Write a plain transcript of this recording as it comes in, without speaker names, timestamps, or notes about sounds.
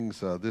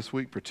things this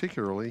week,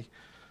 particularly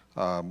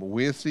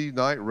Wednesday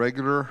night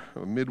regular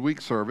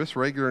midweek service,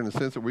 regular in the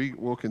sense that we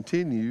will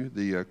continue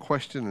the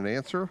question and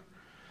answer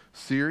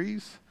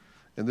series.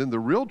 And then the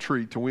real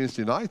treat to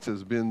Wednesday nights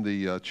has been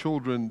the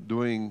children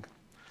doing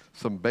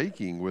some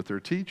baking with their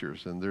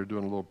teachers, and they're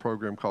doing a little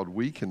program called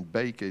We Can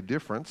Bake a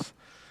Difference,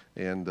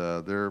 and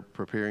they're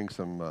preparing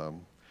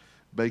some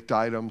baked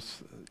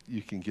items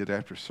you can get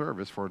after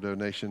service for a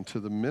donation to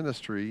the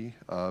ministry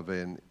of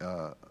an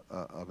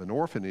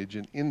orphanage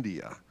in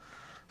India.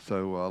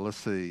 So let's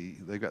see,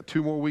 they've got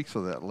 2 more weeks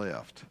of that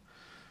left.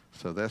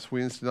 So that's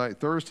Wednesday night.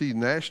 Thursday,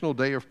 National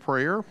Day of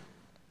Prayer.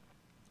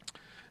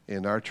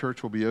 And our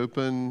church will be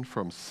open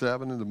from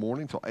 7 in the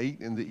morning till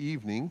 8 in the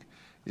evening.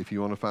 If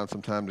you want to find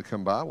some time to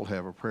come by, we'll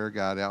have a prayer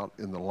guide out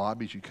in the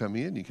lobby as you come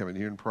in. You come in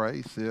here and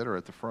pray, sit, or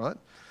at the front.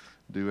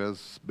 Do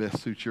as best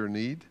suits your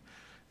need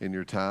in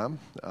your time.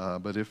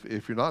 But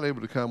if you're not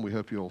able to come, we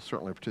hope you'll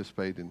certainly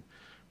participate in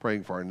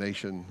praying for our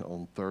nation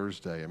on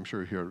Thursday. I'm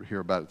sure you'll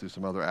hear about it through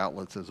some other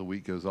outlets as the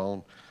week goes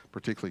on,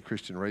 particularly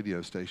Christian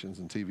radio stations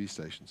and TV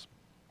stations.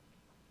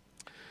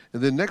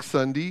 And then next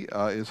Sunday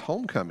is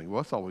homecoming.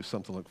 Well, that's always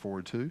something to look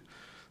forward to.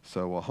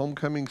 So a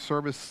homecoming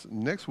service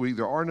next week.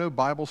 There are no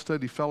Bible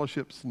study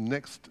fellowships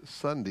next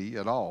Sunday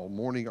at all,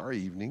 morning or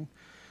evening.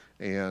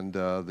 And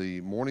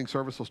the morning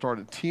service will start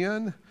at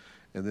 10,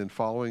 and then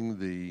following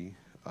the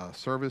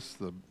service,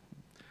 the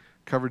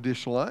covered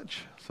dish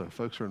lunch. So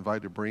folks are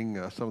invited to bring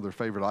some of their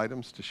favorite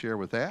items to share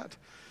with that.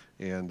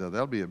 And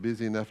that'll be a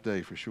busy enough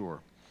day for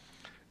sure.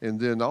 And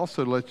then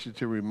also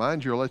to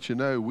remind you or let you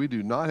know, we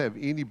do not have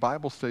any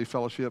Bible study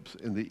fellowships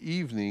in the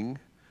evening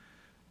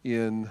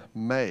in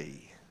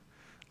May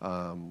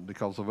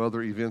because of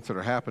other events that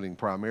are happening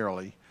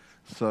primarily.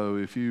 So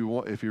if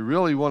you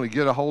really want to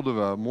get a hold of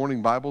a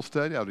morning Bible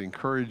study, I would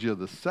encourage you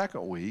the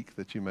second week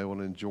that you may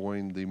want to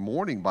join the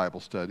morning Bible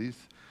studies.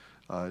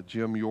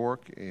 Jim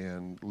York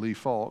and Lee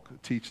Falk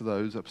teach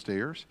those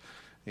upstairs,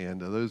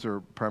 and those are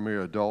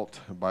primarily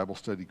adult Bible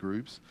study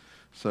groups.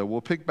 So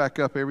we'll pick back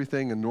up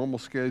everything in normal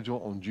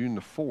schedule on June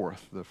the 4th,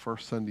 the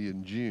first Sunday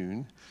in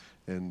June,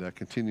 and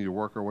continue to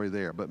work our way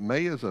there. But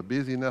May is a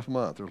busy enough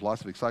month. There's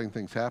lots of exciting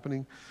things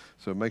happening,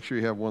 so make sure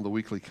you have one of the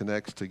weekly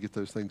connects to get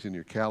those things in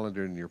your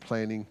calendar and your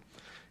planning,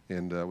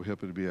 and we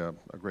hope it'll be a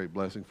great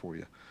blessing for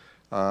you.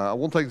 I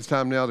won't take this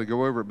time now to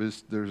go over it,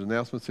 but there's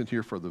announcements in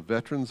here for the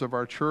veterans of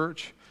our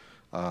church.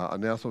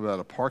 Announcement about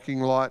a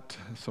parking lot,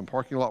 some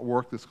parking lot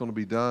work that's going to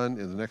be done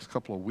in the next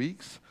couple of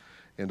weeks,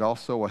 and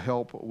also a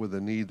help with a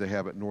need they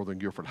have at Northern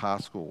Guilford High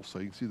School. So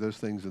you can see those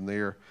things in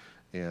there,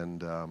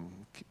 and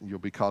you'll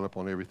be caught up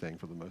on everything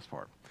for the most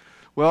part.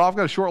 Well, I've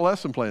got a short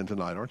lesson planned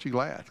tonight. Aren't you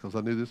glad? Because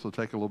I knew this will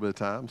take a little bit of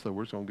time, so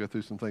we're just going to go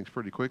through some things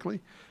pretty quickly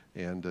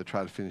and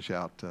try to finish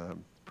out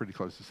pretty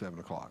close to 7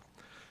 o'clock.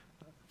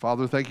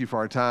 Father, thank you for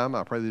our time.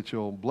 I pray that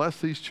you'll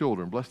bless these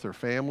children, bless their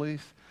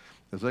families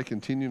as they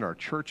continue in our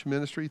church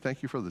ministry.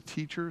 Thank you for the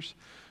teachers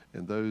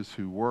and those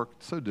who work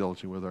so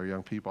diligently with our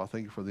young people. I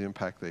thank you for the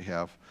impact they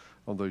have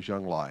on those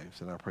young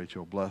lives, and I pray that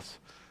you'll bless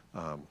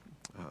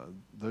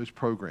those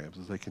programs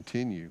as they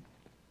continue.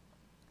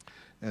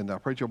 And I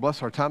pray that you'll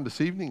bless our time this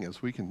evening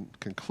as we can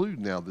conclude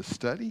now this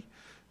study.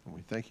 And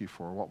we thank you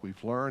for what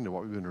we've learned and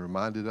what we've been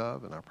reminded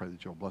of, and I pray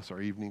that you'll bless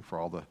our evening for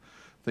all the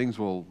things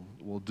we'll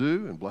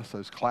do, and bless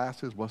those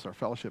classes, bless our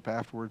fellowship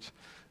afterwards.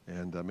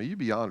 And may you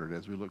be honored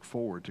as we look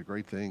forward to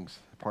great things,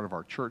 part of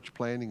our church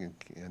planning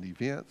and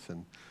events.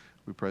 And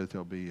we pray that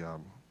there'll be,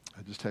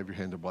 just have your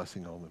hand of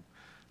blessing on them.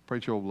 Pray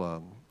that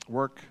you'll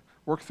work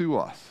through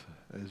us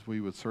as we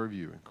would serve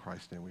you. In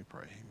Christ's name we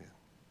pray. Amen.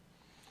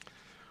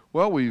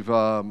 Well,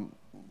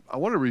 I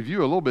want to review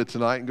a little bit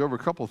tonight and go over a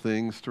couple of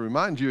things to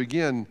remind you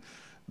again,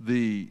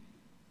 the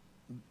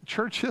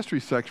church history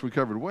section we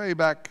covered way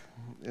back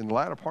in the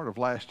latter part of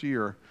last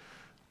year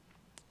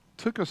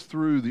took us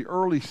through the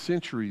early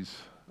centuries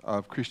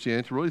of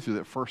Christianity, really through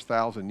that first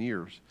 1,000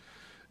 years.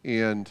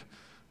 And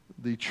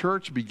the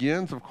church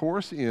begins, of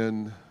course,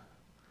 in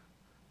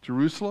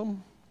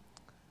Jerusalem,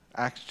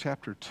 Acts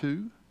chapter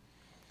 2.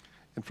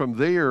 And from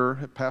there,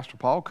 Pastor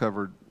Paul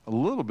covered touched on a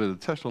little bit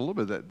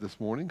of that this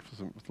morning, with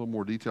a little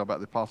more detail about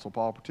the Apostle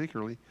Paul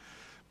particularly.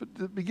 But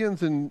it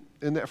begins in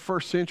that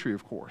first century,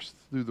 of course,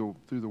 through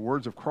the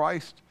words of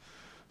Christ,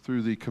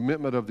 through the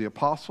commitment of the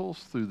apostles,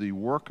 through the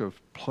work of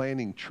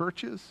planting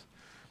churches,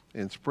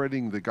 and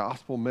spreading the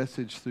gospel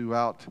message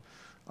throughout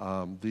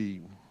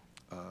the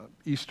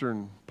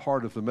eastern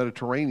part of the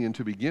Mediterranean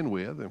to begin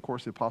with. And of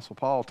course, the Apostle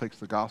Paul takes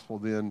the gospel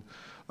then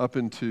up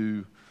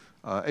into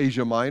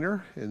Asia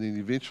Minor, and then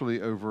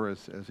eventually over,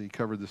 as he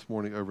covered this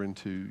morning, over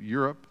into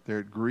Europe, there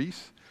at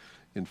Greece,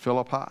 in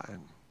Philippi,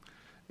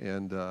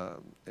 and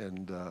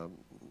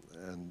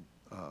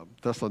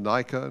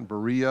Thessalonica, and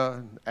Berea,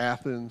 and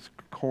Athens,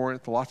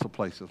 Corinth, lots of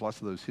places, lots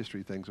of those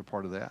history things are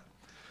part of that.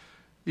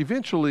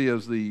 Eventually,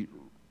 as the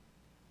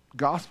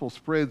gospel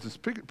spreads,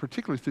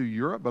 particularly through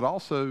Europe, but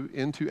also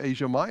into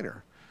Asia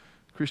Minor,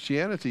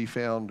 Christianity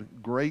found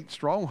great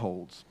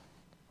strongholds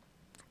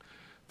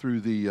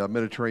through the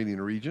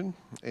Mediterranean region.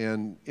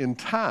 And in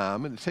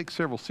time, and it takes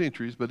several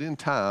centuries, but in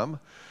time,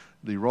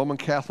 The Roman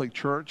Catholic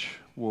Church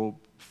will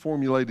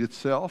formulate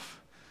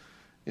itself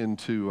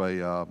into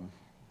a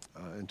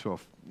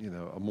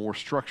more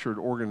structured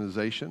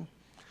organization,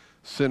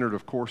 centered,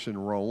 of course, in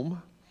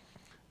Rome.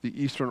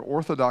 The Eastern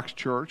Orthodox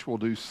Church will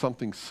do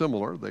something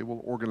similar. They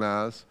will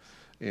organize,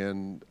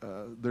 and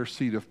their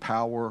seat of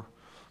power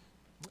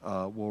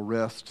will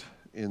rest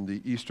in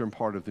the eastern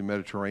part of the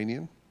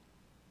Mediterranean.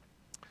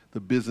 The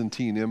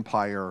Byzantine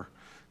Empire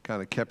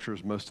kind of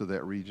captures most of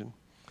that region.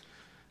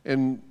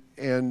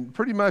 And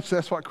pretty much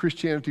that's what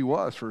Christianity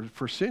was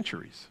for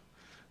centuries.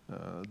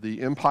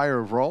 The Empire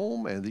of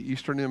Rome and the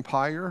Eastern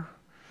Empire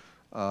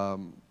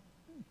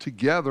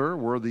together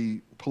were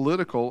the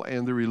political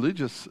and the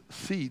religious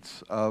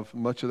seats of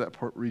much of that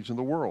region of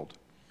the world.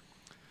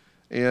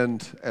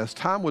 And as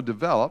time would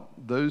develop,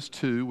 those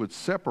two would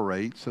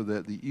separate so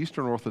that the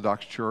Eastern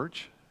Orthodox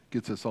Church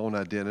gets its own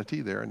identity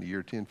there in the year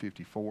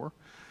 1054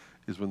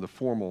 is when the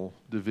formal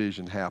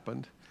division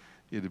happened.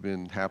 It had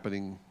been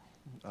happening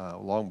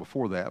long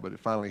before that, but it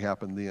finally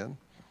happened then.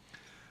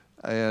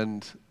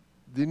 And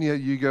then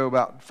you go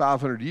about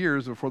 500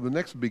 years before the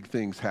next big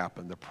things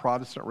happened. The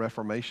Protestant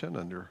Reformation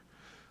under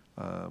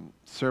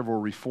several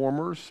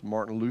reformers,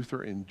 Martin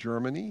Luther in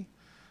Germany,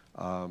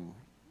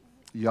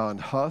 Jan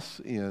Hus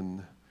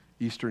in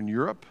Eastern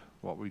Europe,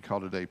 what we call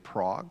today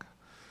Prague.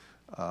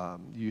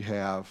 You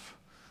have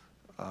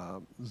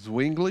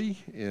Zwingli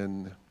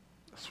in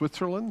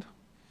Switzerland,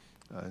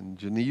 in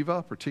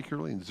Geneva,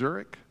 particularly in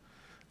Zurich.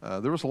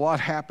 There was a lot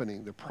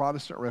happening. The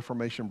Protestant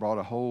Reformation brought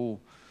a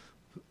whole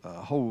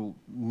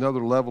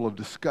another level of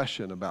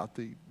discussion about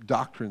the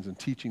doctrines and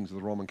teachings of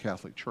the Roman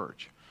Catholic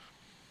Church.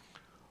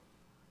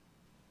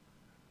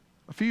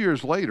 A few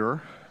years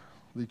later,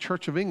 the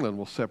Church of England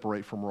will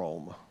separate from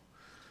Rome.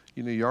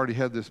 You know, you already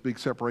had this big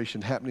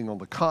separation happening on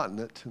the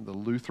continent, and the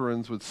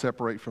Lutherans would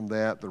separate from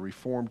that, the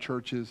Reformed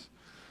churches.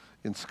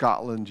 In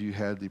Scotland, you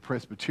had the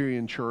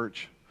Presbyterian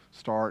Church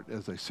start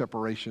as a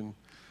separation.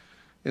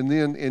 And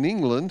then in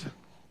England,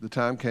 the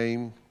time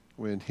came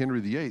when Henry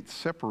VIII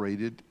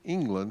separated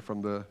England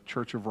from the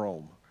Church of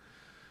Rome.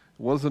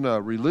 It wasn't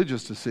a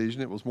religious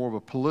decision, it was more of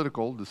a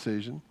political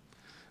decision.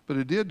 But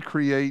it did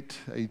create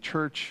a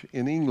church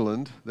in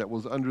England that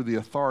was under the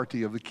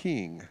authority of the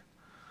king,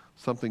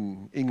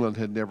 something England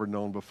had never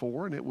known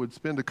before, and it would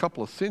spend a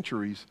couple of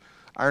centuries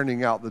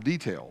ironing out the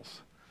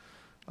details.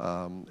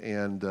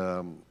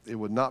 It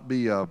would not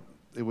be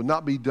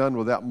done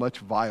without much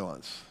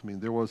violence. I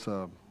mean,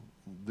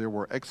 there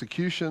were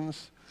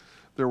executions,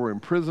 there were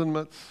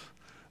imprisonments.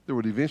 There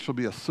would eventually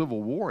be a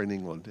civil war in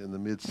England in the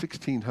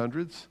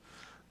mid-1600s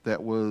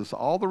that was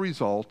all the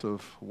result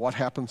of what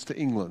happens to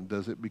England.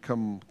 Does it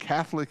become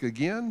Catholic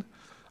again,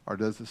 or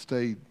does it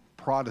stay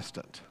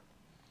Protestant?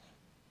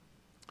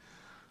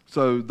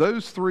 So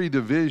those three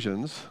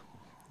divisions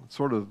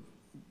sort of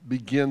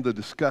begin the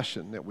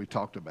discussion that we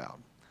talked about.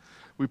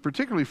 We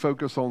particularly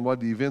focus on what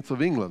the events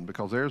of England,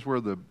 because there's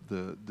where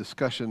the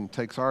discussion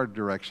takes our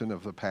direction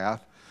of the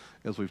path,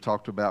 as we've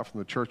talked about from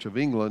the Church of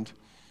England.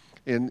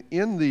 And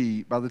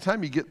by the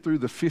time you get through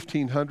the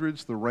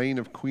 1500s, the reign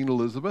of Queen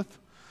Elizabeth,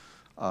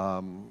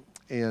 and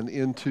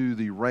into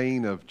the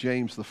reign of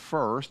James I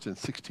in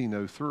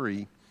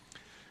 1603,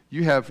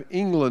 you have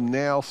England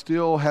now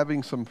still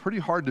having some pretty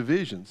hard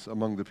divisions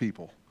among the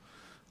people.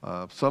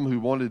 Some who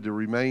wanted to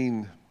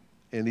remain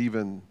an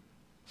even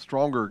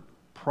stronger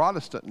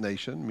Protestant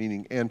nation,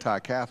 meaning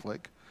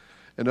anti-Catholic,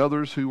 and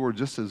others who were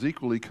just as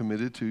equally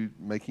committed to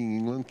making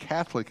England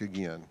Catholic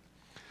again.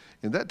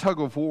 And that tug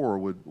of war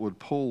would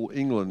pull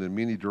England in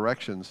many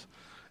directions,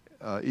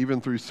 even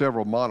through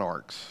several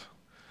monarchs.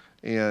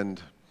 And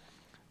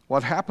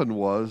what happened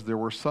was there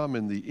were some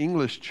in the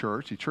English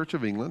church, the Church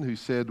of England, who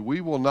said,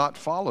 we will not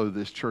follow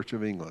this Church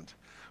of England.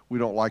 We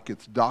don't like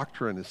its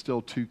doctrine. It's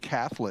still too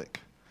Catholic.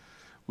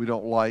 We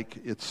don't like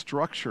its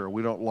structure.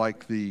 We don't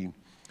like the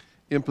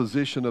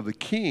imposition of the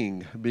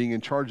king being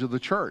in charge of the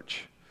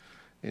church.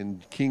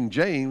 And King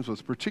James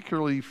was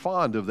particularly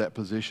fond of that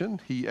position.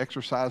 He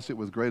exercised it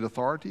with great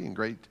authority and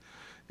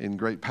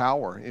great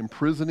power,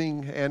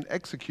 imprisoning and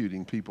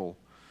executing people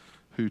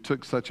who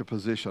took such a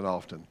position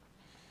often.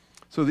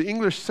 So the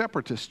English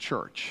separatist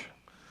church,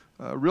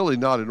 really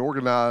not an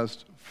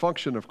organized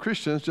function of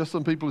Christians, just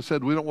some people who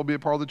said, we don't want to be a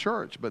part of the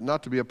church. But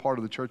not to be a part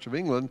of the Church of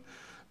England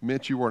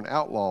meant you were an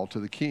outlaw to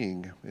the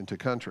king and to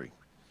country.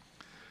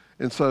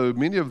 And so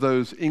many of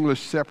those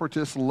English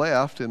separatists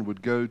left and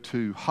would go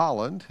to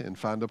Holland and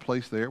find a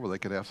place there where they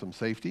could have some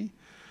safety.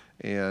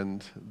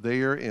 And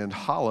there in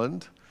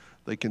Holland,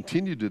 they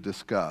continued to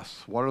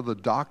discuss what are the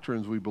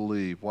doctrines we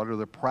believe, what are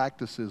the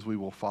practices we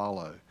will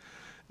follow.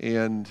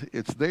 And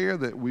it's there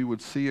that we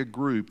would see a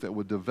group that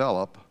would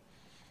develop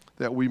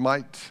that we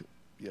might,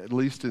 at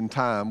least in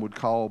time, would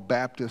call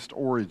Baptist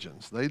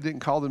origins. They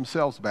didn't call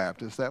themselves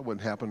Baptists. That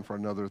wouldn't happen for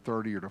another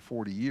 30 or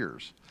 40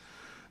 years.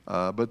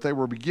 But they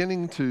were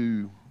beginning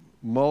to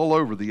mull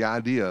over the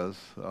ideas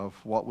of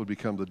what would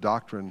become the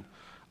doctrine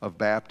of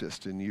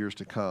Baptist in years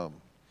to come.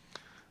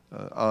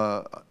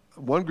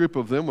 One group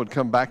of them would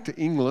come back to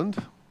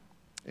England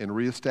and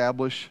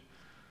reestablish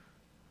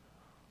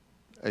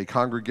a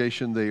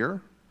congregation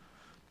there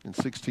in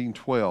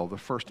 1612, the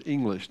first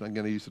English, and I'm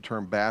going to use the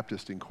term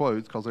Baptist in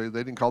quotes because they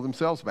didn't call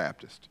themselves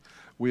Baptist.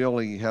 We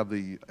only have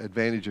the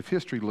advantage of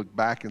history to look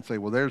back and say,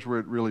 well, there's where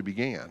it really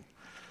began.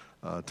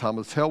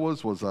 Thomas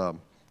Helwys was an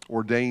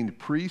ordained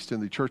priest in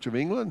the Church of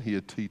England.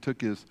 He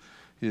took his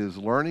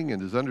learning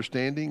and his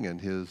understanding and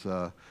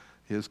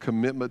his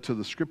commitment to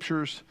the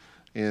Scriptures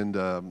and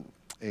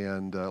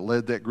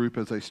led that group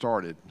as they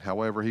started.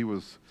 However, he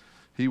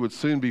would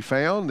soon be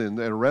found and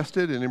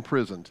arrested and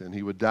imprisoned, and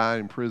he would die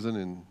in prison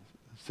in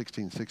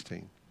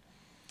 1616.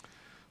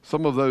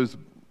 Some of those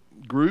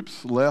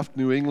groups left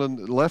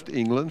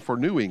England for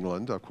New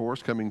England, of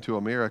course, coming to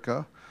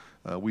America.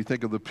 We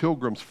think of the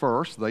Pilgrims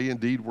first. They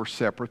indeed were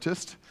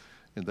separatists,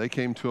 and they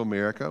came to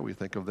America. We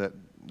think of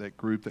that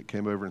group that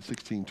came over in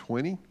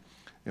 1620,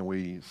 and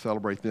we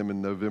celebrate them in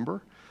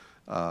November.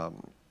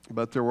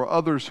 But there were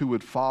others who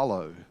would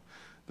follow.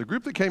 The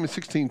group that came in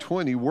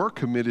 1620 were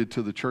committed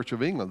to the Church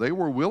of England. They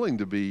were willing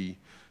to be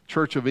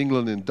Church of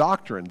England in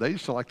doctrine. They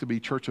used to like to be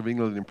Church of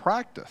England in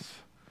practice.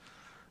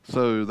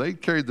 So they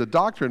carried the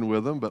doctrine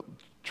with them, but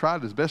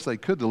tried as best they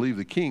could to leave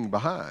the king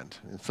behind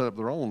and set up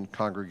their own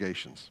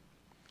congregations.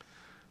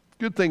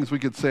 Good things we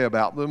could say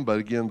about them, but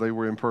again, they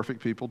were imperfect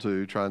people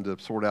too, trying to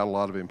sort out a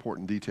lot of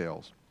important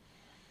details.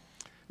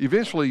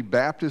 Eventually,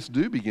 Baptists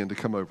do begin to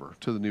come over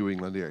to the New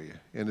England area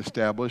and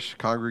establish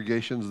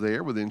congregations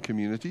there within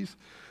communities,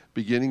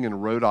 beginning in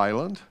Rhode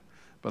Island,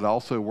 but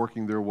also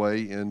working their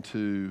way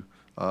into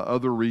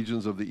other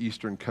regions of the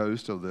eastern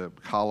coast of the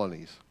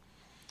colonies.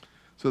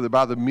 So that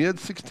by the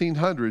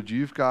mid-1600s,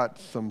 you've got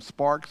some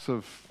sparks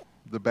of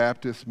the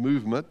Baptist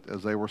movement,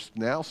 as they were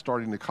now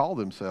starting to call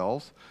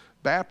themselves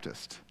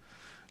Baptist,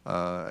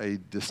 a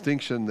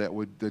distinction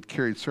that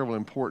carried several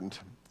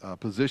important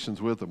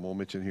positions with them. We'll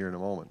mention here in a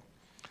moment.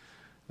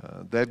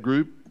 That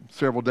group,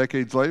 several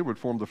decades later, would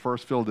form the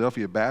first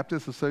Philadelphia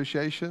Baptist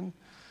Association.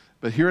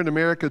 But here in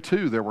America,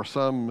 too, there were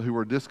some who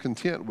were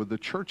discontent with the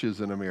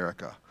churches in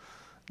America.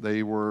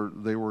 They were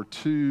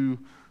too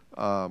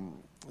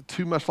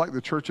much like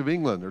the Church of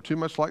England, or too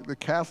much like the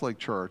Catholic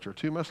Church, or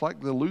too much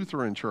like the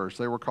Lutheran Church.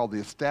 They were called the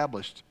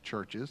established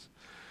churches.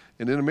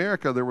 And in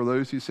America, there were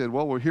those who said,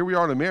 well, here we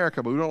are in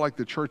America, but we don't like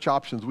the church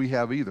options we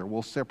have either.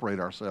 We'll separate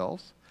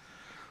ourselves.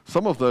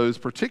 Some of those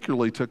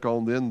particularly took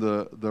on then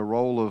the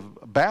role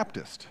of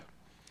Baptist.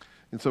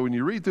 And so when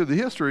you read through the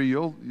history,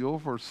 you'll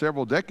for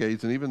several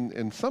decades, and even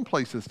in some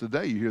places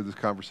today you hear this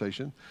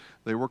conversation,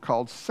 they were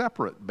called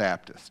separate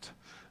Baptist.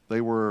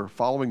 They were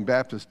following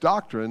Baptist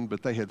doctrine,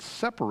 but they had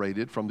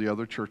separated from the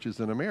other churches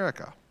in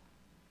America.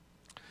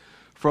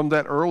 From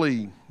that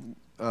early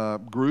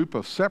group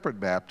of separate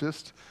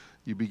Baptists,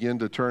 you begin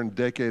to turn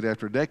decade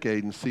after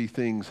decade and see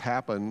things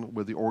happen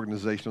with the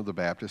organization of the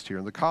Baptists here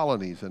in the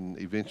colonies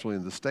and eventually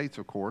in the states,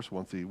 of course,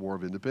 once the War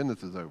of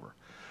Independence is over.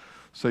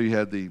 So you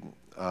had the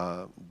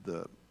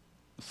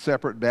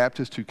separate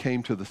Baptists who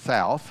came to the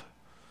South,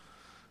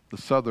 the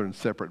Southern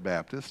Separate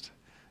Baptist,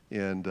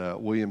 and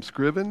William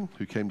Scriven,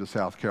 who came to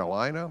South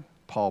Carolina,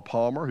 Paul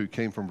Palmer, who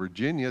came from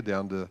Virginia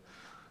down to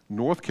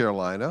North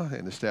Carolina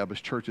and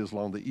established churches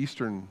along the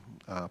eastern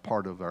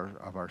part of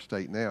our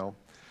state now.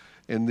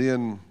 And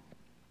then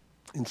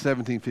in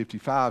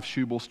 1755,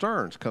 Shubal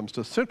Stearns comes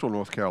to central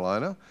North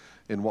Carolina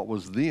in what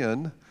was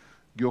then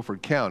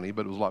Guilford County,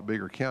 but it was a lot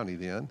bigger county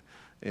then,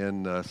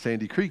 in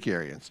Sandy Creek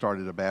area, and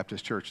started a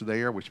Baptist church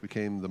there, which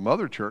became the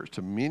mother church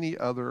to many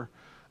other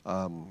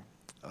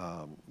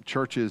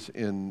churches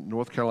in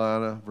North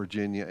Carolina,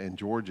 Virginia, and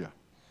Georgia.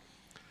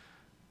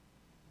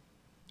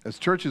 As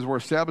churches were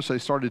established, they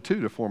started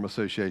too to form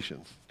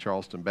associations.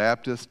 Charleston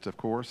Baptist, of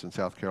course, in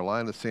South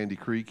Carolina, Sandy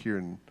Creek here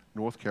in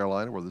North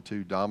Carolina were the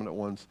two dominant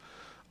ones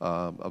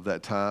of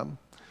that time.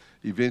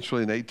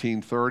 Eventually in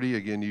 1830,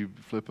 again, you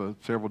flip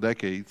several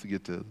decades to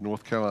get to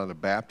North Carolina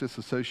Baptist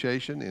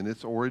Association in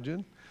its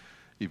origin.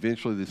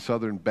 Eventually the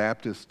Southern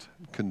Baptist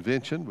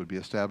Convention would be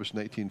established in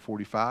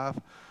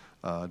 1845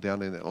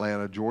 down in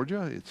Atlanta,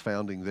 Georgia, its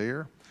founding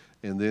there.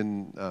 And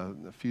then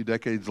a few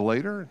decades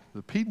later,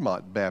 the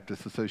Piedmont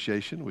Baptist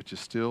Association, which is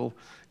still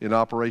in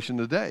operation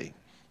today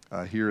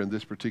here in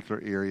this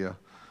particular area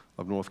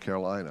of North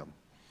Carolina.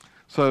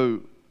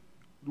 So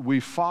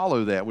we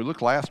follow that. We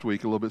looked last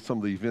week a little bit at some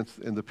of the events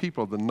and the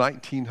people of the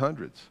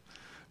 1900s.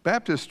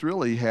 Baptists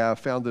really have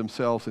found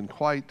themselves in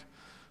quite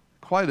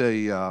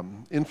a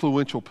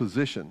influential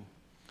position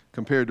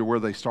compared to where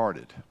they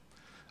started.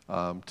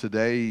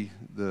 Today,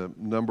 the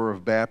number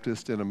of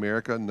Baptists in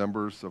America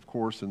numbers, of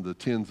course, in the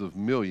tens of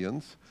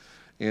millions,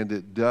 and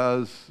it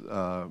does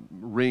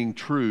ring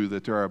true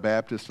that there are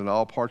Baptists in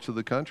all parts of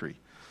the country,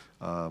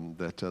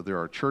 that there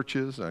are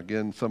churches,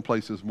 again, some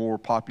places more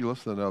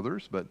populous than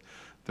others, but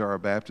there are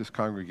Baptist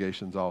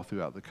congregations all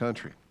throughout the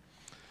country.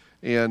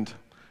 And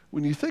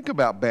when you think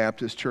about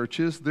Baptist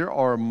churches, there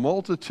are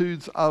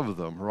multitudes of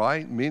them,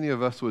 right? Many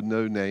of us would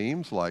know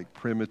names like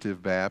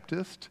Primitive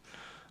Baptist,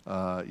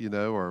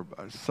 or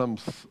some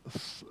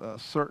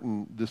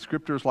certain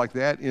descriptors like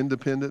that,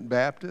 Independent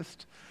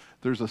Baptist.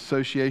 There's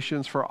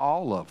associations for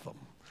all of them.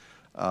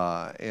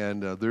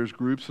 There's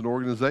groups and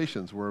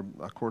organizations. We're,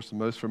 of course, the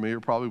most familiar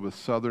probably with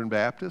Southern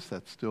Baptist.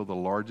 That's still the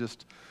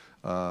largest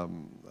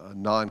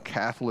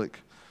non-Catholic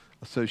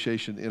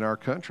association in our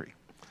country.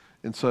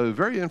 And so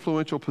very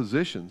influential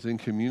positions in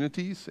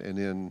communities and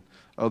in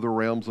other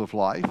realms of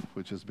life,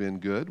 which has been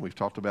good. We've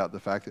talked about the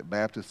fact that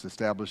Baptists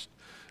established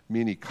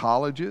many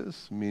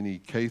colleges, many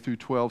K through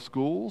 12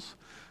 schools,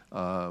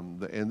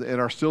 and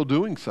are still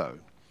doing so.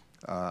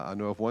 I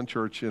know of one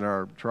church in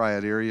our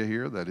Triad area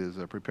here that is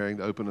preparing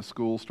to open a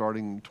school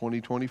starting in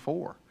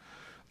 2024,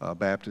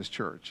 Baptist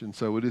Church. And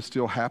so it is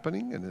still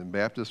happening, and then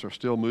Baptists are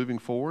still moving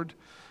forward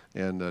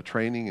and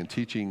training and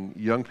teaching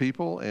young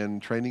people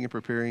and training and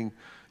preparing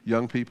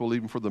young people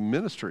even for the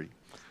ministry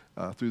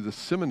through the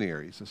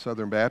seminaries. The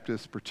Southern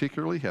Baptists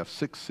particularly have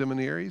 6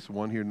 seminaries,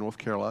 one here in North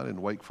Carolina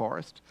in Wake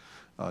Forest,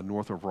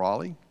 north of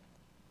Raleigh.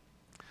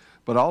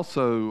 But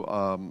also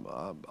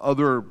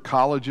other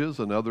colleges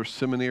and other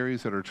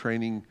seminaries that are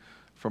training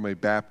from a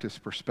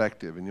Baptist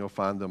perspective, and you'll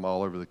find them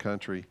all over the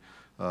country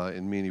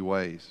in many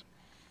ways.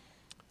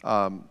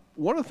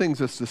 One of the things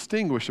that's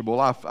distinguishable,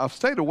 I've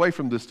stayed away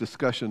from this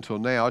discussion until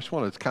now. I just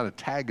want to kind of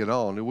tag it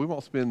on, and we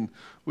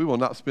will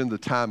not spend the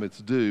time it's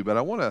due, but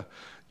I want to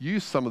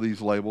use some of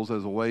these labels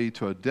as a way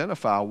to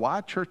identify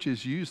why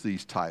churches use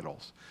these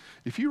titles.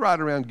 If you ride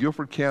around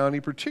Guilford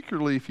County,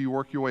 particularly if you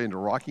work your way into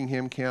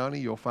Rockingham County,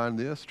 you'll find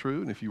this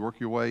true. And if you work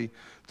your way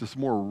to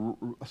some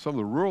of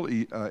the rural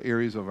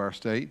areas of our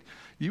state,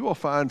 you will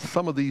find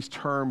some of these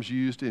terms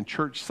used in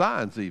church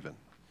signs even.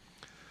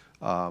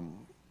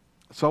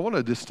 So I want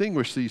to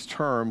distinguish these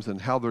terms and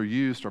how they're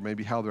used or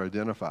maybe how they're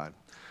identified.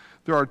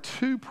 There are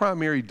 2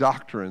 primary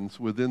doctrines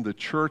within the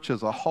church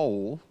as a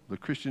whole, the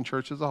Christian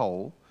church as a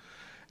whole,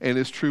 and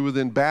it's true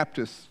within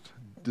Baptist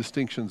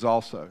distinctions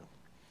also.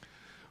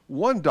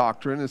 One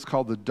doctrine is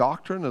called the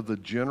doctrine of the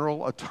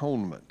general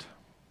atonement.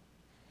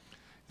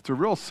 It's a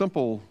real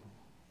simple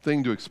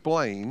thing to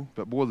explain,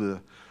 but boy,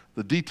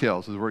 the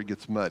details is where it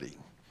gets muddy.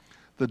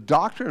 The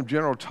doctrine of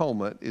general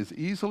atonement is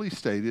easily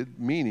stated,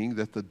 meaning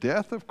that the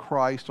death of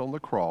Christ on the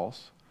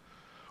cross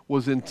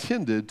was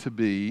intended to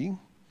be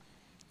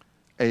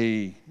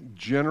a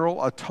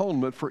general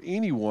atonement for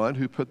anyone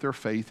who put their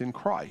faith in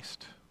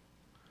Christ.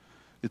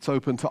 It's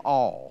open to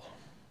all.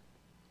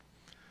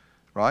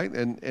 Right?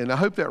 And I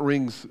hope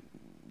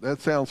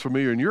that sounds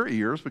familiar in your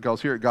ears,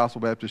 because here at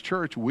Gospel Baptist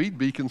Church, we'd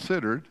be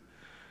considered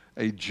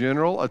a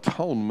general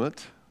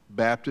atonement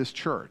Baptist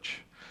church.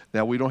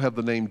 Now, we don't have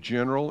the name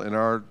general in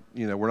our,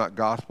 we're not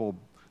Gospel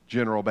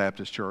General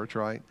Baptist Church,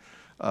 right?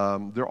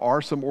 There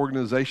are some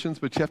organizations,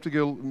 but you have to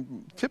go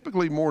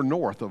typically more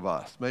north of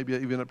us, maybe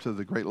even up to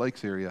the Great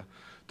Lakes area,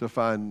 to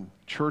find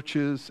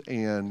churches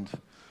and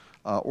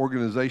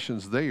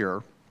organizations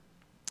there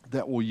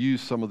that will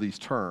use some of these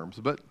terms.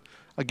 But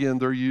again,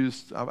 they're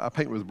used, I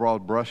paint with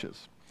broad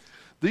brushes.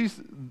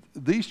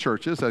 These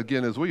churches,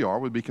 again, as we are,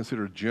 would be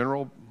considered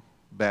general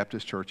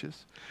Baptist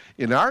churches.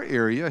 In our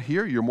area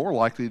here, you're more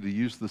likely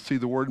to see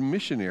the word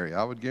missionary.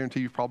 I would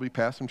guarantee you've probably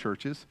passed some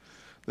churches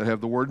that have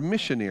the word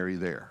missionary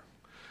there.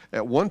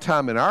 At one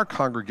time in our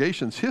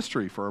congregation's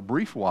history, for a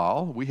brief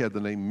while, we had the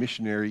name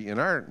missionary in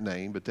our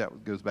name, but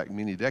that goes back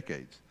many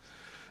decades.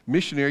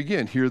 Missionary,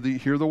 again, hear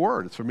the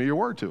word. It's a familiar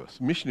word to us.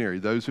 Missionary,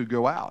 those who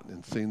go out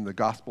and sing the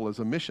gospel as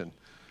a mission.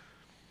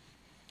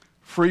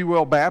 Free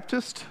Will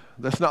Baptist,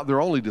 that's not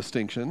their only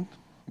distinction,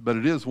 but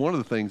it is one of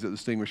the things that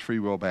distinguish Free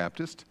Will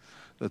Baptist,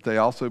 that they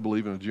also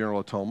believe in a general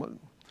atonement.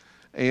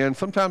 And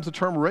sometimes the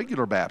term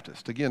regular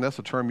Baptist, again, that's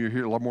a term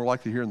you're a lot more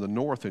likely to hear in the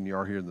north than you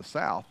are here in the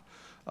south.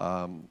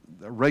 A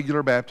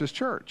regular Baptist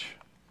church.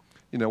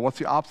 What's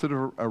the opposite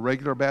of a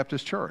regular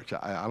Baptist church?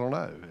 I don't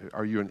know.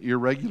 Are you an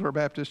irregular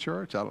Baptist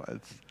church?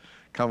 It's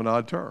kind of an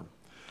odd term.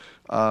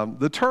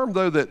 The term,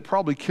 though, that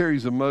probably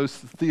carries the most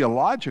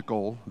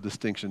theological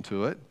distinction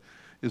to it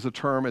is a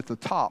term at the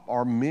top,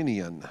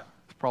 Arminian.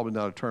 It's probably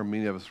not a term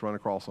many of us run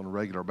across on a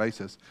regular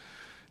basis.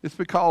 It's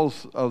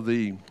because of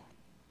the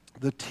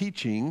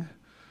teaching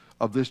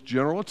of this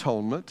general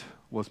atonement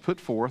was put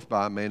forth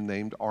by a man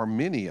named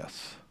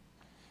Arminius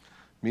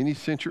many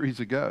centuries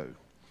ago.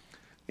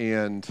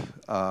 And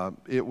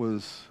it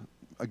was,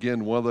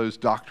 again, one of those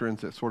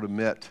doctrines that sort of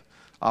met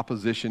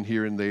opposition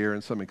here and there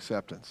and some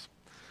acceptance.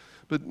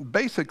 But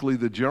basically,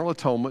 the general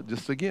atonement,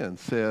 just again,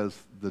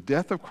 says the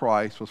death of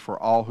Christ was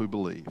for all who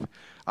believe.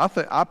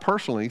 I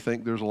personally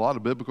think there's a lot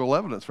of biblical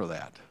evidence for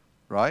that,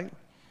 right?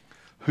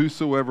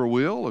 Whosoever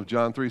will, of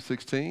John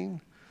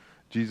 3:16,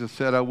 Jesus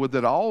said, I would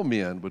that all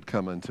men would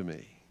come unto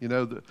me.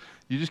 You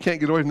just can't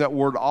get away from that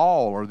word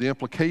all, or the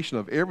implication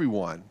of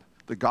everyone.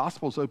 The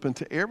gospel is open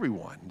to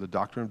everyone, the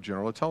doctrine of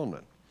general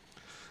atonement.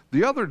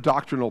 The other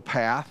doctrinal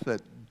path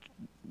that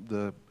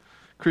the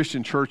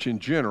Christian church in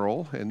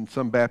general, and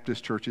some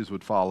Baptist churches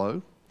would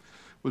follow,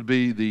 would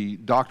be the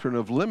doctrine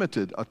of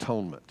limited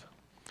atonement.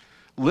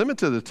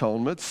 Limited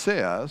atonement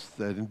says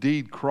that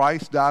indeed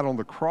Christ died on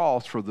the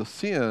cross for the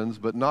sins,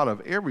 but not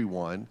of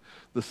everyone,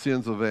 the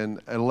sins of an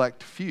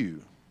elect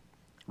few,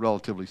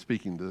 relatively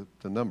speaking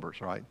to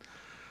numbers, right?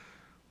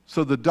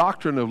 So the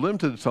doctrine of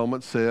limited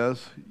atonement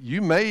says you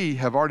may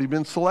have already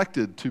been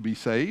selected to be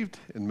saved,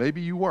 and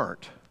maybe you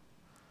weren't.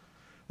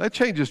 That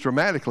changes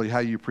dramatically how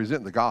you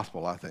present the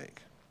gospel, I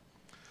think.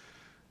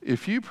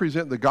 If you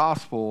present the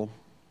gospel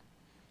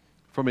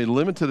from a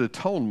limited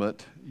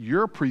atonement,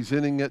 you're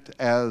presenting it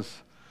as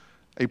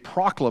a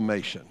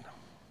proclamation.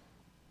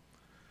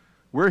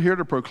 We're here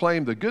to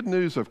proclaim the good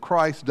news of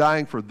Christ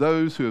dying for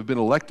those who have been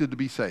elected to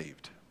be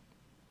saved.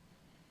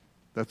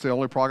 That's the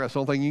only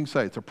thing you can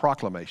say. It's a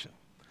proclamation.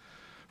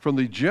 From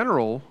the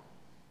general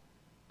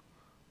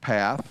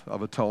path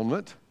of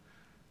atonement,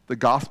 the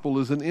gospel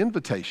is an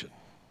invitation.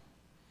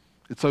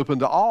 It's open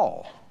to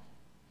all.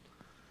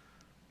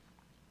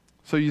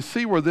 So you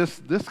see where this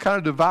kind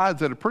of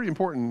divides at a pretty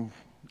important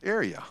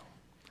area.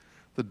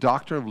 The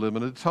doctrine of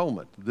limited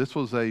atonement. This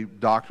was a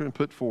doctrine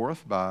put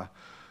forth by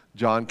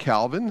John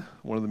Calvin,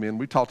 one of the men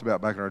we talked about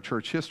back in our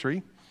church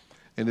history,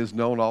 and is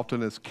known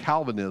often as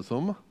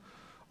Calvinism,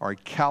 or a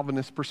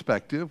Calvinist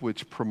perspective,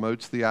 which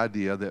promotes the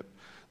idea that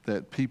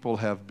people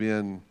have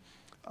been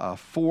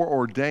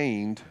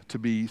foreordained to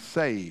be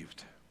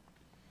saved.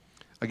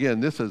 Again,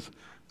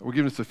 we're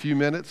giving this a few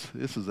minutes.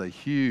 This is a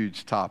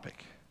huge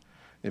topic.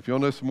 If you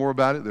want to know some more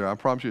about it, I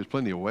promise you there's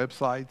plenty of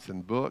websites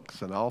and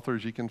books and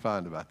authors you can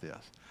find about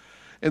this.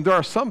 And there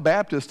are some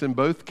Baptists in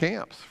both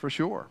camps, for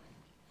sure.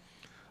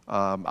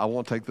 I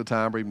won't take the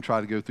time or even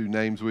try to go through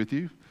names with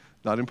you.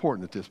 Not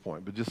important at this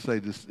point, but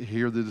just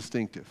hear the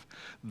distinctive.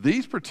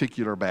 These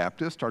particular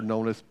Baptists are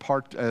known as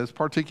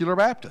particular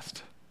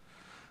Baptist.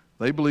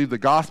 They believe the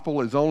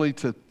gospel is only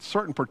to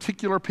certain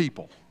particular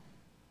people.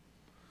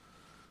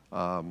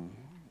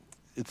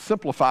 It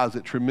simplifies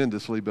it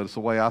tremendously, but it's the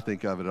way I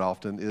think of it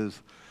often,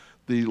 is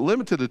the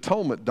limited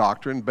atonement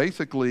doctrine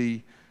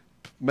basically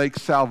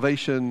makes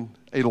salvation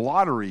a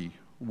lottery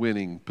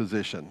winning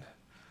position.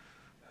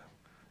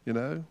 You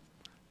know,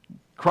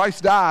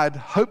 Christ died,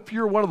 hope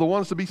you're one of the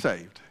ones to be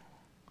saved.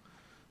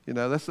 You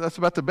know, that's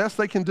about the best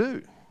they can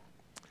do.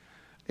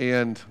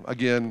 And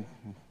again,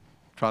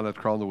 try not to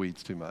crawl in the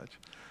weeds too much.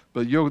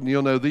 But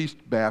you'll know these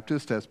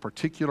Baptists as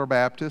particular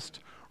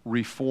Baptist,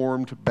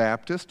 Reformed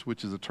Baptist,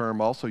 which is a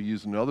term also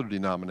used in other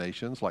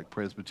denominations like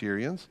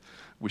Presbyterians,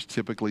 which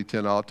typically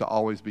tend to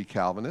always be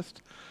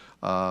Calvinist,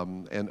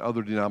 and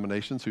other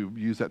denominations who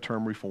use that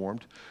term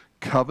Reformed.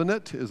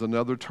 Covenant is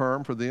another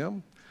term for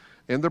them.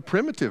 And the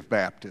primitive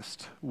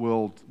Baptist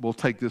will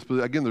take this,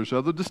 but again, there's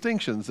other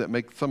distinctions that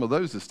make some of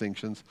those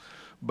distinctions,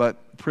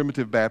 but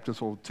primitive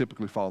Baptists will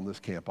typically fall in this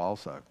camp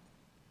also.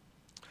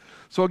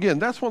 So again,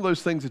 that's one of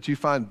those things that you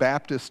find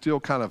Baptists still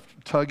kind of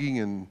tugging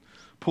and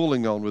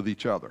pulling on with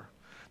each other.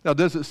 Now,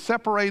 does it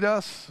separate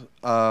us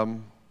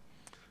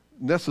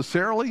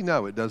necessarily?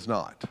 No, it does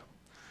not.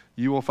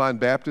 You will find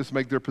Baptists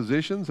make their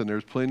positions, and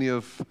there's plenty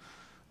of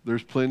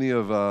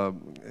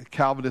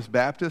Calvinist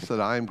Baptists that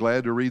I am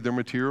glad to read their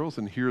materials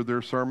and hear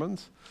their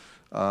sermons.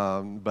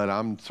 But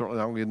I'm not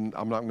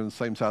on the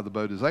same side of the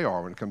boat as they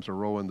are when it comes to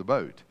rowing the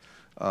boat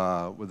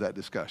with that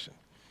discussion.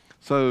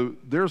 So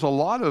there's a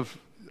lot of,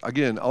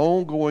 again,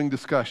 ongoing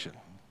discussion,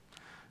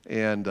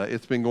 and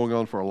it's been going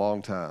on for a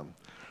long time.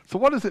 So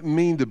what does it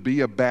mean to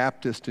be a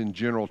Baptist in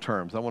general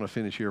terms? I want to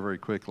finish here very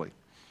quickly.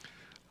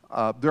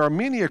 There are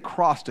many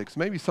acrostics.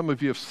 Maybe some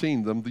of you have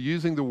seen them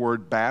using the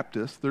word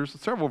Baptist. There's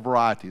several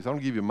varieties. I'm going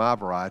to give you my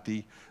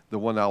variety, the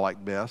one I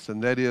like best,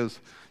 and that is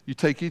you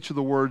take each of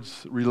the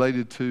words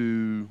related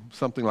to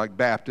something like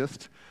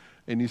Baptist,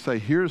 and you say,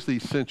 here's the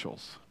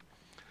essentials.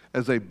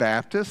 As a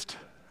Baptist,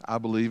 I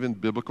believe in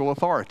biblical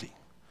authority.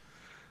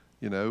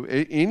 You know,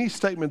 any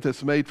statement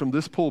that's made from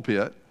this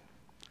pulpit,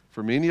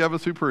 from any of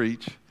us who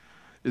preach,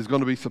 is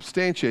going to be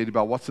substantiated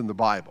by what's in the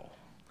Bible.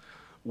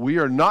 We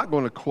are not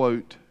going to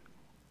quote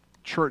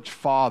church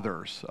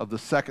fathers of the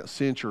 2nd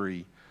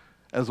century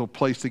as a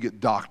place to get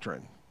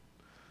doctrine.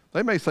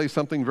 They may say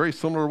something very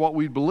similar to what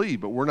we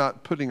believe, but we're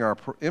not putting our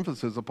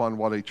emphasis upon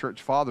what a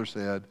church father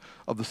said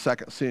of the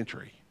 2nd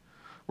century.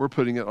 We're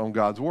putting it on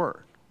God's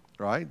word,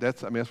 right?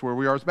 That's where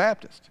we are as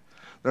Baptists.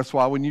 That's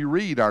why when you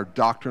read our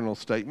doctrinal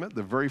statement,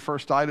 the very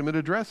first item it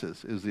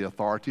addresses is the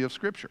authority of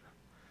Scripture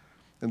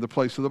in the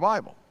place of the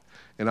Bible.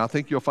 And I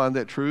think you'll find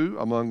that true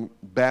among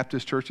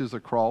Baptist churches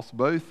across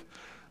both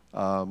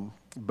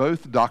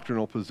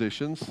doctrinal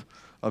positions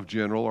of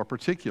general or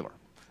particular.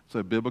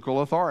 So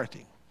biblical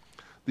authority.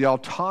 The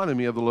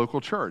autonomy of the local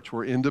church.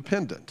 We're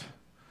independent.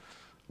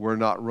 We're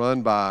not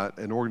run by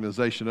an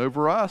organization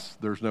over us.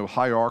 There's no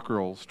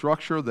hierarchical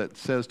structure that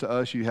says to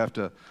us you have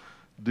to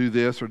do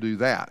this or do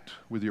that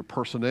with your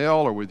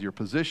personnel or with your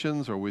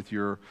positions or with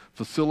your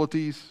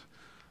facilities.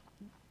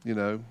 You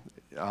know,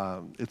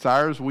 it's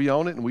ours, we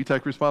own it, and we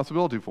take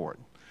responsibility for it.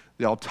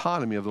 The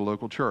autonomy of the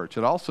local church.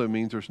 It also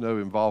means there's no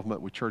involvement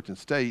with church and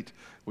state,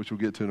 which we'll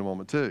get to in a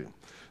moment too.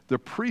 The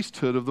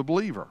priesthood of the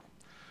believer.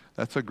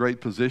 That's a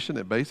great position.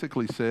 It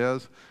basically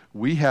says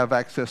we have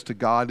access to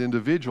God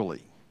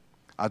individually.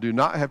 I do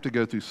not have to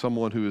go through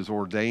someone who is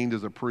ordained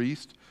as a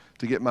priest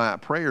to get my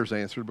prayers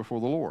answered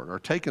before the Lord or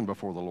taken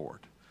before the Lord.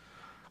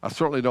 I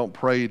certainly don't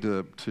pray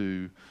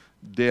to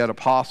dead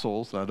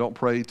apostles, and I don't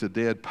pray to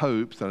dead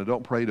popes, and I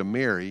don't pray to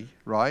Mary,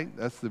 right?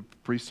 That's the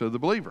priesthood of the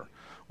believer.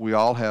 We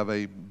all have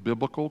a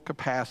biblical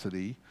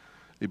capacity,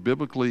 a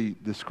biblically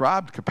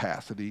described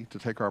capacity to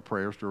take our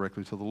prayers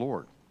directly to the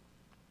Lord.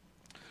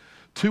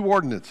 2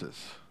 ordinances,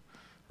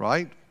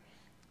 right?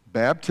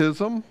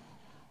 Baptism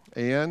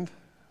and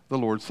the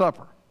Lord's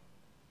Supper.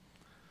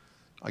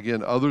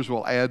 Again, others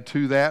will add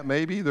to that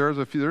maybe.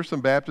 There's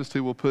some Baptists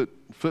who will put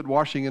foot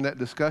washing in that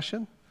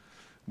discussion.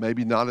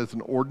 Maybe not as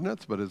an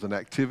ordinance, but as an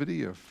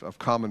activity of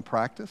common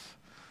practice.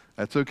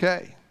 That's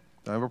okay.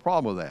 I don't have a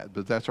problem with that,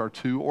 but that's our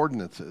 2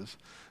 ordinances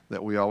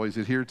that we always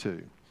adhere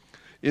to.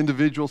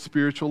 Individual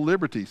spiritual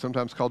liberty,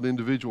 sometimes called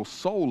individual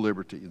soul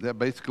liberty. That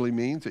basically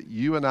means that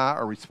you and I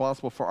are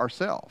responsible for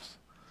ourselves.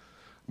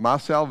 My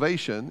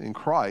salvation in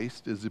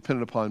Christ is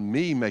dependent upon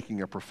me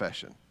making a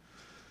profession.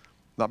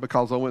 Not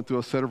because I went through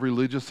a set of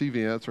religious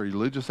events or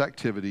religious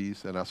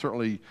activities, and I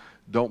certainly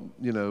don't,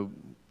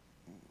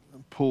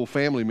 pull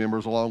family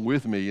members along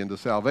with me into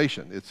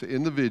salvation. It's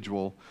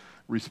individual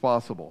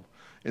responsible.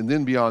 And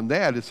then beyond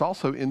that, it's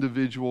also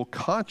individual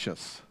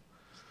conscience.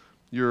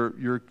 Your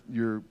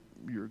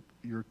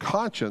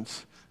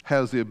conscience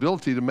has the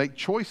ability to make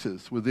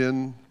choices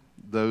within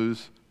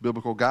those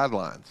biblical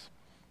guidelines.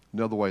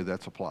 Another way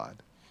that's applied.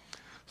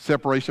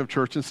 Separation of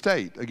church and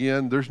state.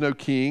 Again, there's no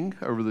king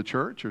over the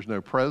church. There's no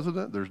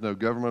president. There's no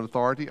government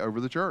authority over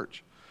the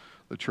church.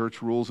 The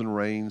church rules and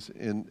reigns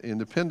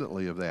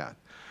independently of that.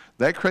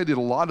 That created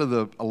a lot of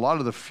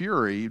the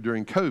fury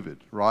during COVID,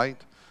 right?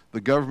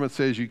 The government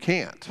says you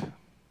can't.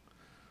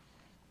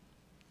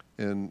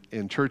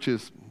 And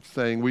churches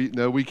saying,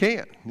 we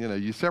can't.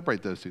 You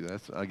separate those two.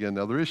 That's, again,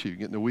 another issue. You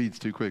get in the weeds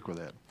too quick with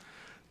that.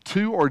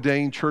 2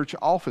 ordained church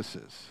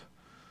offices.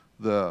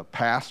 The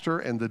pastor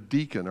and the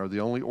deacon are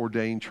the only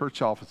ordained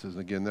church offices.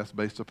 And again, that's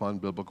based upon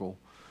biblical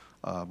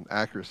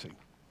accuracy.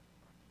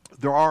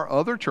 There are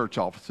other church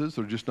offices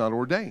that are just not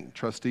ordained.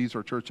 Trustees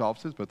are church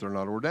offices, but they're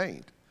not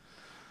ordained.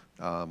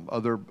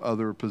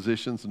 Other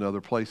positions and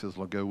other places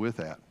will go with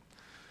that.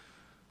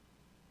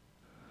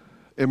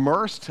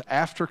 Immersed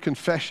after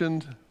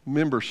confession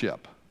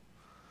membership.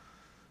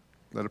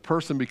 That a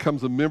person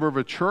becomes a member of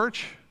a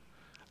church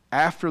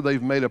after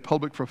they've made a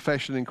public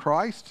profession in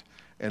Christ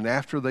and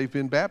after they've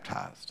been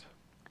baptized.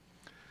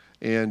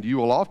 And you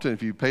will often,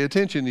 if you pay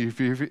attention, if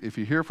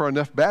you hear for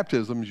enough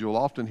baptisms, you'll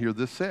often hear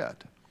this said.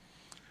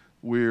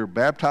 We're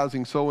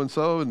baptizing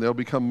so-and-so, and they'll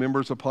become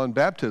members upon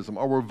baptism.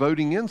 Or we're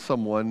voting in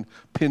someone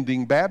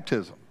pending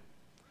baptism.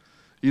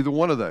 Either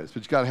one of those,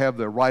 but you've got to have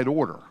the right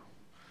order.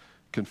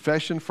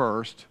 Confession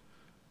first,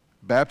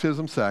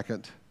 baptism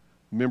second,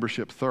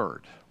 membership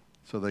third.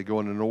 So they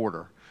go in an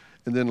order.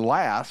 And then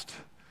last,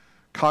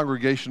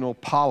 congregational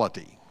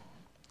polity.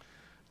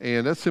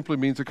 And that simply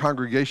means the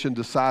congregation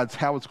decides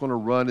how it's going to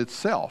run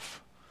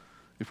itself.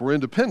 If we're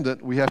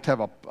independent, we have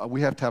to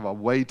have a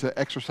way to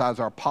exercise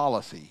our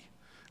policy.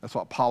 That's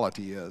what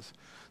polity is.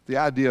 The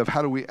idea of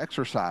how do we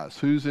exercise?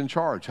 Who's in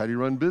charge? How do you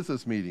run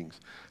business meetings?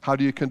 How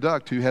do you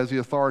conduct? Who has the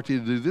authority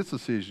to do this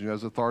decision? Who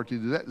has the authority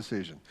to do that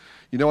decision?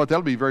 You know what?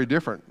 That'll be very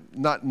different.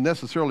 Not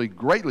necessarily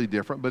greatly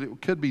different, but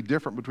it could be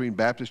different between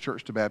Baptist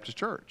church to Baptist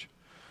church.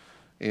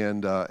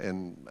 And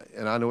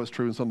I know it's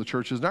true in some of the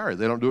churches in our area.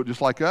 They don't do it just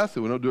like us,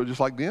 and we don't do it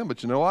just like them,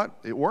 but you know what?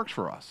 It works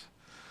for us.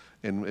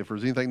 And if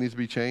there's anything that needs to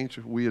be changed,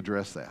 we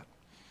address that.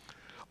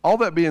 All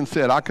that being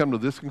said, I come to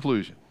this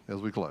conclusion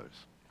as we close.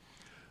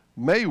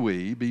 May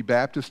we be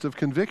Baptist of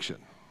conviction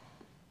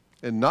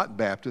and not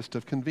Baptist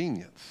of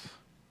convenience.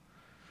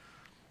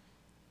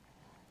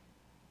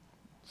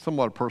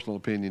 Somewhat a personal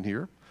opinion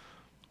here.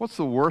 What's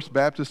the worst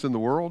Baptist in the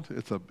world?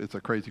 It's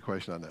a crazy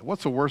question, I know.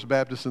 What's the worst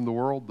Baptist in the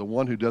world? The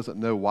one who doesn't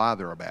know why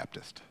they're a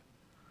Baptist.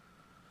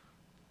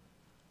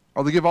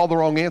 Or they give all the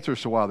wrong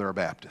answers to why they're a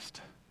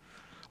Baptist.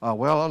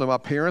 Well, I know my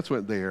parents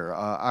went there.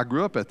 I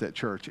grew up at that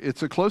church.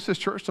 It's the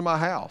closest church to my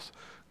house.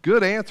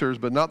 Good answers,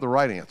 but not the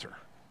right answer.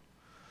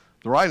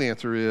 The right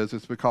answer is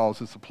it's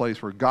because it's a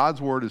place where God's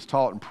word is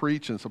taught and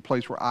preached, and it's a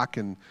place where I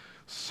can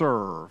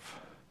serve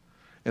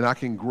and I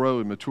can grow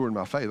and mature in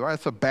my faith. All right,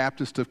 it's a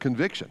Baptist of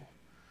conviction.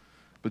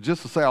 But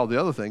just to say all the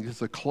other things, it's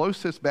the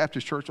closest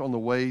Baptist church on the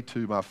way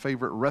to my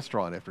favorite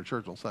restaurant after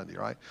church on Sunday,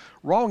 right?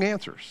 Wrong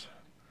answers.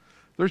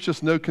 There's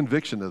just no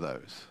conviction to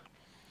those.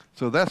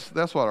 So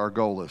that's what our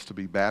goal is, to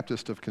be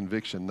Baptist of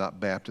conviction,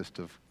 not Baptist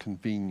of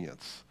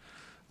convenience.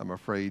 I'm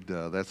afraid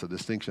that's a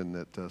distinction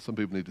that some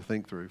people need to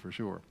think through for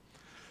sure.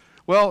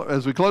 Well,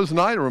 as we close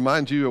tonight, I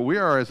remind you we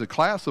are, as a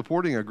class,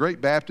 supporting a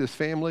great Baptist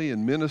family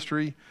and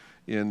ministry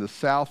in the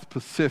South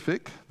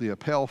Pacific, the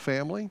Appel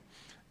family.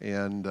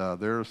 And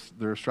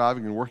they're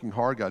striving and working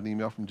hard. Got an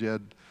email from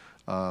Jed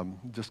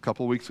just a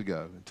couple of weeks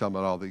ago telling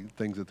about all the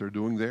things that they're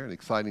doing there, and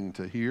exciting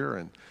to hear,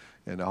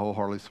 and I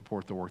wholeheartedly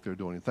support the work they're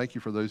doing. And thank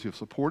you for those who have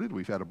supported.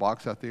 We've had a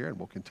box out there, and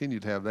we'll continue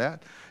to have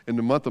that. In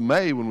the month of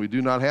May, when we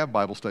do not have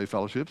Bible study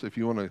fellowships, if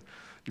you want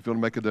to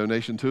make a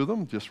donation to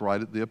them, just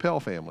write it the Appel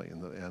family,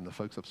 and the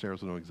folks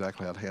upstairs will know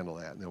exactly how to handle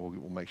that, and then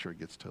we'll make sure it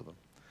gets to them.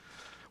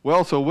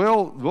 Well, so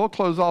we'll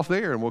close off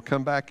there, and we'll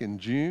come back in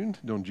June,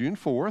 on June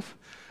 4th.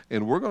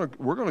 And we're going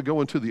to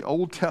go into the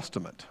Old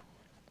Testament.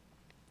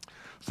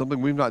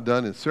 Something we've not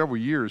done in several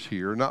years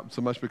here, not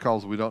so much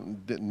because we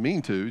didn't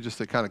mean to, just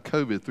that kind of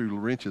COVID threw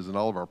wrenches in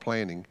all of our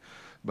planning.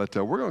 But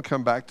we're going to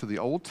come back to the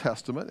Old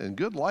Testament, and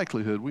good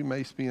likelihood we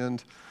may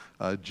spend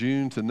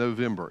June to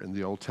November in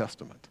the Old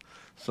Testament.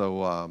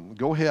 So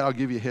go ahead, I'll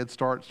give you a head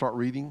start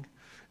reading,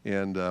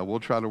 and we'll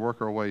try to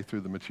work our way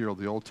through the material of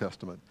the Old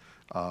Testament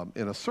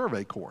in a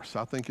survey course.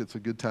 I think it's a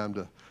good time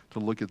to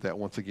look at that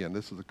once again.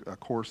 This is a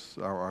course,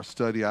 our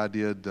study I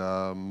did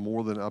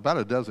more than about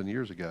a dozen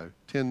years ago,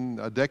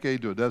 a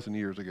decade to a dozen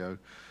years ago,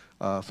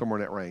 somewhere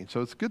in that range.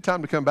 So it's a good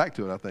time to come back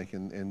to it, I think,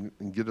 and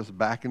get us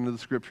back into the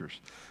Scriptures,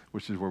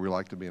 which is where we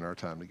like to be in our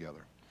time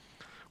together.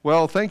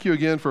 Well, thank you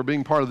again for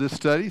being part of this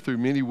study through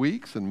many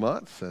weeks and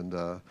months, and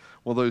one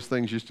of those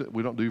things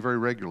we don't do very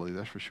regularly,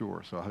 that's for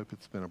sure, so I hope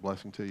it's been a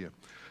blessing to you.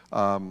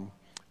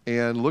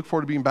 And look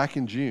forward to being back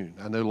in June.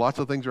 I know lots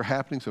of things are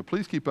happening, so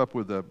please keep up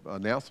with the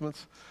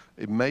announcements.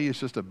 May is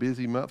just a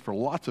busy month for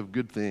lots of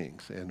good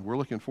things, and we're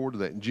looking forward to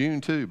that. In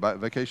June, too,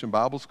 Vacation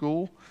Bible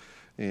School,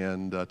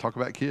 and talk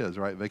about kids,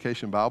 right?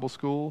 Vacation Bible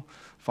School,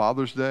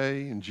 Father's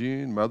Day in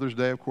June, Mother's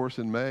Day, of course,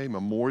 in May,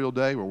 Memorial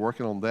Day. We're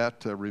working on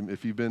that.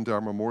 If you've been to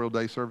our Memorial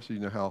Day services, you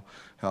know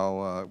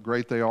how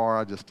great they are.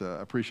 I just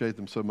appreciate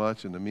them so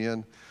much, and the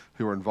men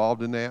who are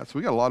involved in that. So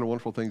we got a lot of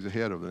wonderful things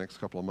ahead over the next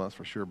couple of months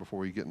for sure before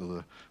we get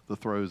into the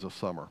throes of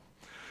summer.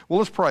 Well,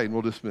 let's pray, and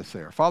we'll dismiss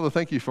there. Father,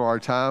 thank you for our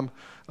time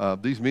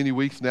these many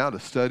weeks now to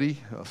study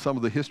some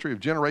of the history of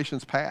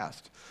generations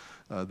past.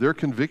 Their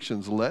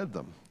convictions led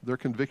them. Their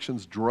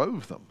convictions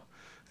drove them.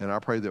 And I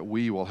pray that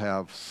we will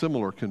have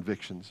similar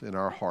convictions in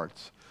our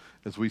hearts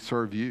as we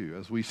serve you,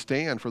 as we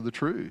stand for the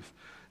truth,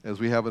 as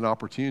we have an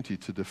opportunity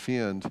to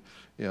defend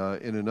in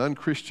an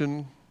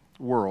unchristian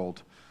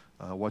world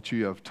what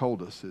you have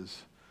told us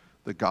is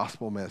the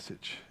gospel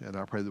message. And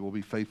I pray that we'll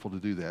be faithful to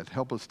do that.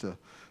 Help us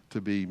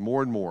to be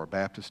more and more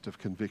Baptist of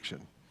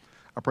conviction.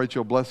 I pray that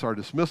you'll bless our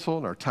dismissal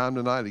and our time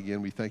tonight.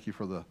 Again, we thank you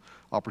for the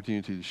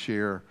opportunity to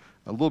share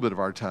a little bit of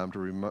our time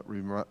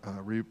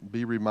to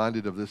be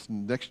reminded of this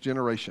next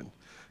generation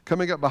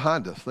coming up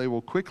behind us. They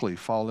will quickly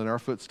fall in our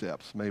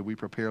footsteps. May we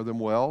prepare them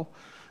well.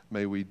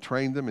 May we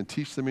train them and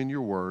teach them in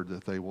your word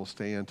that they will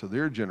stand to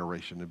their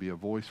generation to be a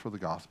voice for the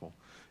gospel.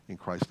 In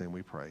Christ's name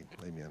we pray.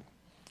 Amen.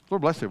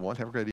 Lord bless everyone. Have a great evening.